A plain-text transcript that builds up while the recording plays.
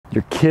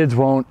Your kids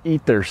won't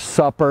eat their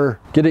supper.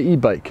 Get an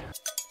e-bike.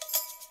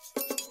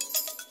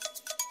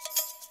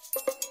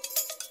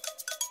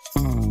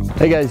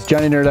 Hey guys,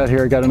 Johnny Nerd out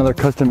here. I got another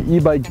custom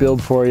e-bike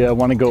build for you. I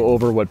want to go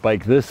over what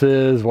bike this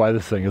is, why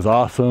this thing is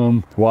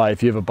awesome, why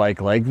if you have a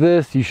bike like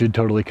this, you should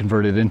totally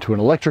convert it into an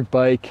electric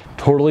bike,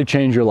 totally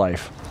change your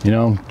life. You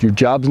know, your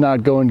job's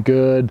not going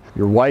good,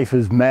 your wife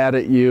is mad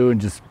at you and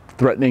just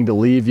threatening to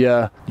leave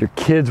you, your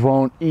kids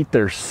won't eat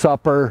their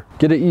supper.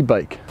 Get an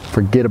e-bike.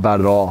 Forget about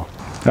it all.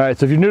 All right,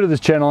 so if you're new to this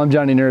channel, I'm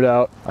Johnny Nerd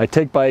Out. I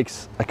take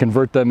bikes, I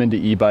convert them into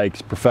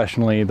e-bikes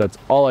professionally. That's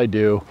all I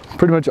do,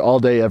 pretty much all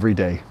day, every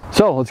day.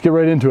 So let's get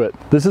right into it.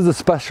 This is a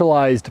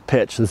specialized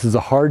pitch. This is a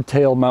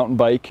hardtail mountain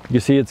bike.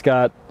 You see it's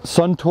got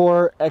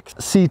Suntour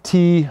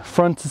XCT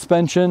front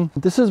suspension.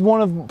 This is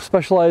one of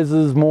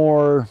Specialized's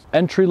more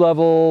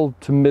entry-level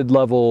to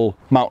mid-level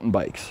mountain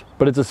bikes,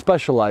 but it's a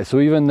Specialized, so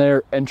even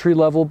their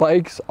entry-level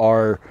bikes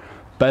are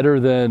better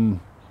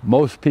than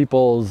most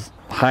people's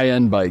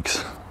high-end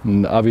bikes.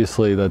 And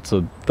obviously that's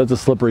a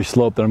slippery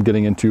slope that I'm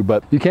getting into,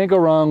 but you can't go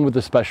wrong with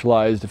the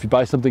Specialized. If you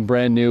buy something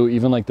brand new,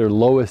 even like their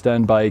lowest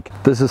end bike,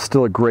 this is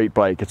still a great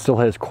bike. It still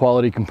has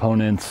quality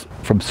components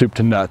from soup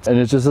to nuts, and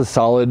it's just a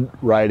solid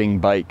riding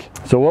bike.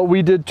 So what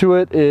we did to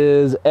it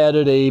is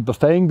added a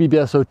Bafang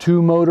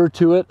BBS02 motor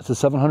to it. It's a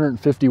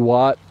 750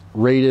 watt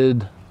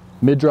rated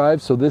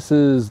mid-drive, so this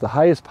is the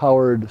highest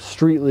powered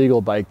street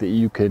legal bike that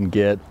you can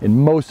get in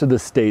most of the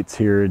states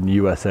here in the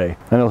USA.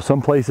 I know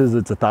some places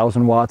it's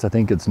 1,000 watts. I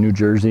think it's New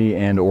Jersey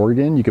and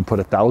Oregon. You can put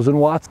 1,000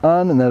 watts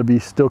on and that'll be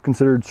still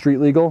considered street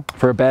legal.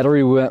 For a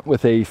battery, we went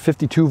with a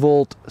 52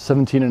 volt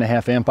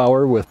 17.5 amp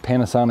hour with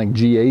Panasonic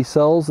GA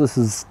cells. This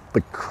is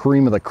the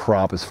cream of the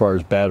crop as far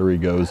as battery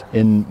goes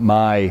in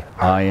my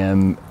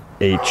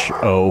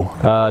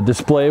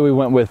display. We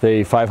went with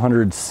a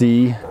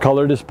 500C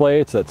color display.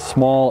 It's that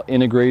small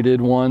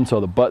integrated one, so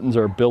the buttons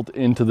are built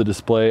into the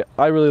display.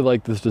 I really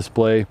like this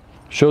display.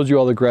 Shows you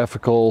all the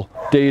graphical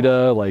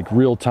data like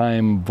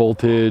real-time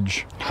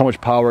voltage, how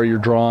much power you're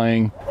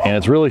drawing, and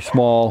it's really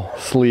small,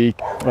 sleek.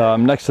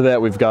 Next to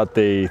that we've got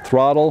the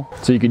throttle,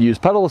 so you could use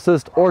pedal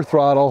assist or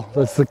throttle.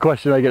 That's the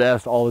question I get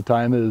asked all the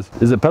time is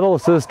it pedal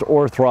assist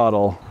or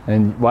throttle?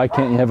 And why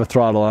can't you have a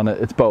throttle on it?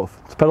 It's both.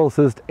 It's pedal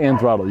assist and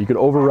throttle. You could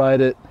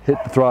override it,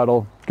 hit the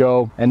throttle,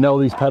 go, and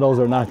no, these pedals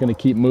are not going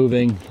to keep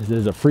moving.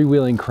 There's a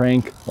freewheeling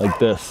crank like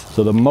this,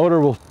 so the motor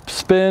will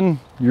spin,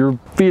 your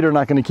feet are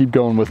not going to keep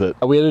going with it.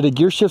 We added a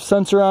gear shift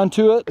sensor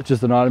onto it. It's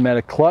just an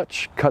automatic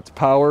clutch, cuts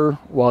power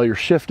while you're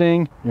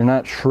shifting. You're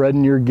not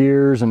shredding your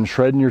gears and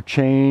shredding your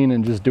chain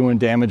and just doing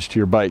damage to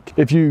your bike.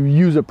 If you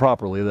use it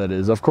properly, that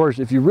is. Of course,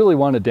 if you really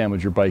want to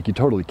damage your bike, you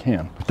totally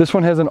can. This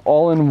one has an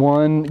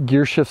all-in-one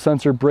gear shift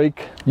sensor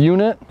brake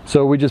unit,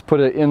 so we just put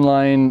an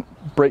inline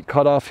brake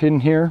cutoff in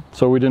here,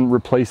 so we didn't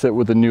replace it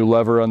with a new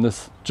lever on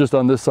this. Just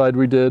on this side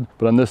we did,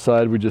 but on this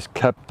side we just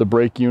kept the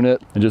brake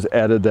unit and just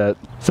added that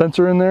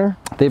sensor in there.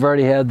 They've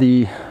already had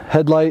the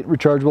headlight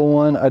rechargeable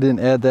one. I didn't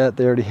add that,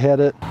 they already had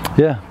it.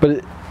 Yeah,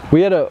 but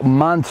we had a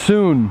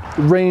monsoon.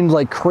 It rained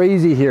like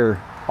crazy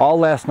here all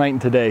last night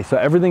and today, so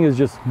everything is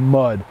just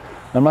mud.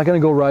 I'm not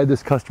going to go ride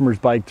this customer's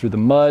bike through the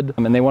mud,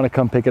 and they want to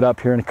come pick it up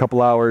here in a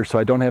couple hours, so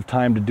I don't have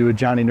time to do a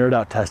Johnny Nerd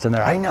Out test in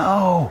there. I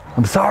know,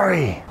 I'm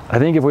sorry. I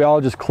think if we all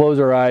just close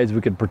our eyes,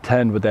 we could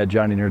pretend what that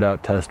Johnny Nerd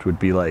Out test would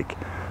be like.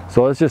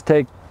 So let's just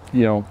take,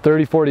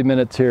 30-40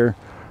 minutes here.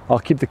 I'll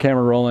keep the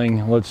camera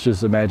rolling. Let's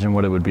just imagine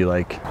what it would be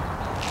like.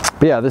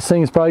 But yeah, this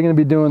thing is probably going to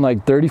be doing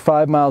like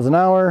 35 miles an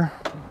hour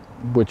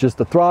with just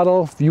the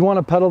throttle. If you want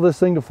to pedal this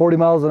thing to 40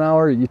 miles an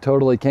hour, you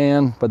totally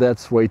can, but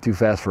that's way too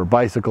fast for a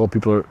bicycle.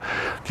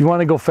 If you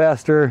want to go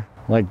faster,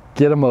 like,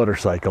 get a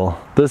motorcycle.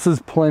 This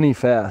is plenty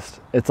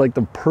fast. It's like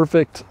the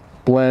perfect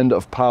blend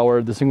of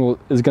power. This thing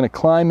is going to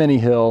climb any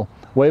hill.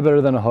 Way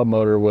better than a hub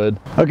motor would.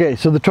 Okay,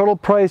 so the total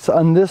price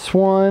on this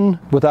one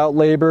without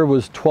labor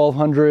was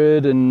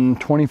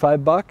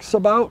 $1,225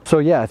 about. So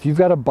yeah, if you've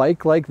got a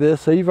bike like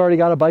this, say you've already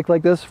got a bike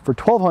like this for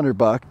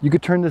 $1,200, you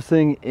could turn this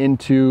thing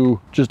into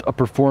just a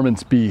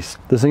performance beast.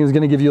 This thing is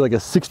gonna give you like a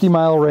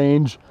 60-mile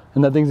range,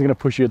 and that thing's gonna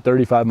push you at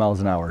 35 miles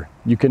an hour.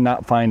 You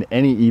cannot find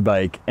any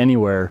e-bike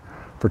anywhere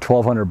for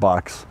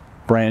 $1,200.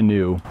 Brand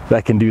new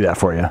that can do that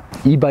for you.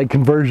 E-bike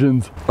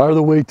conversions are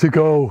the way to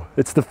go.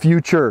 It's the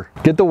future.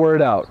 Get the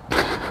word out.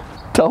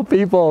 Tell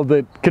people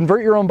that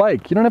convert your own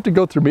bike. You don't have to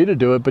go through me to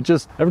do it, but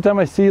just every time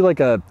I see like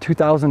a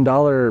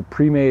 $2,000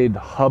 pre-made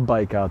hub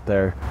bike out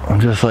there, I'm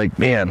just like,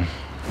 man,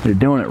 you're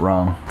doing it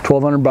wrong.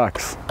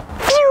 $1,200.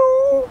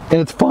 And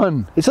it's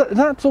fun. It's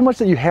not so much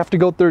that you have to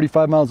go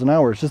 35 miles an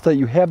hour. It's just that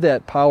you have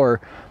that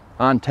power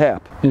on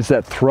tap. It's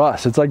that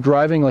thrust. It's like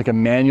driving like a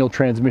manual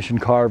transmission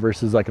car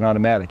versus like an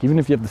automatic. Even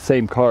if you have the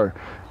same car,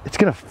 it's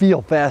gonna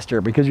feel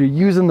faster because you're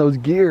using those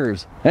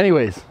gears.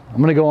 Anyways,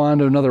 I'm gonna go on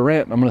to another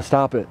rant. I'm gonna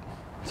stop it.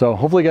 So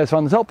hopefully you guys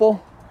found this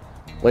helpful.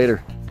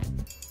 Later.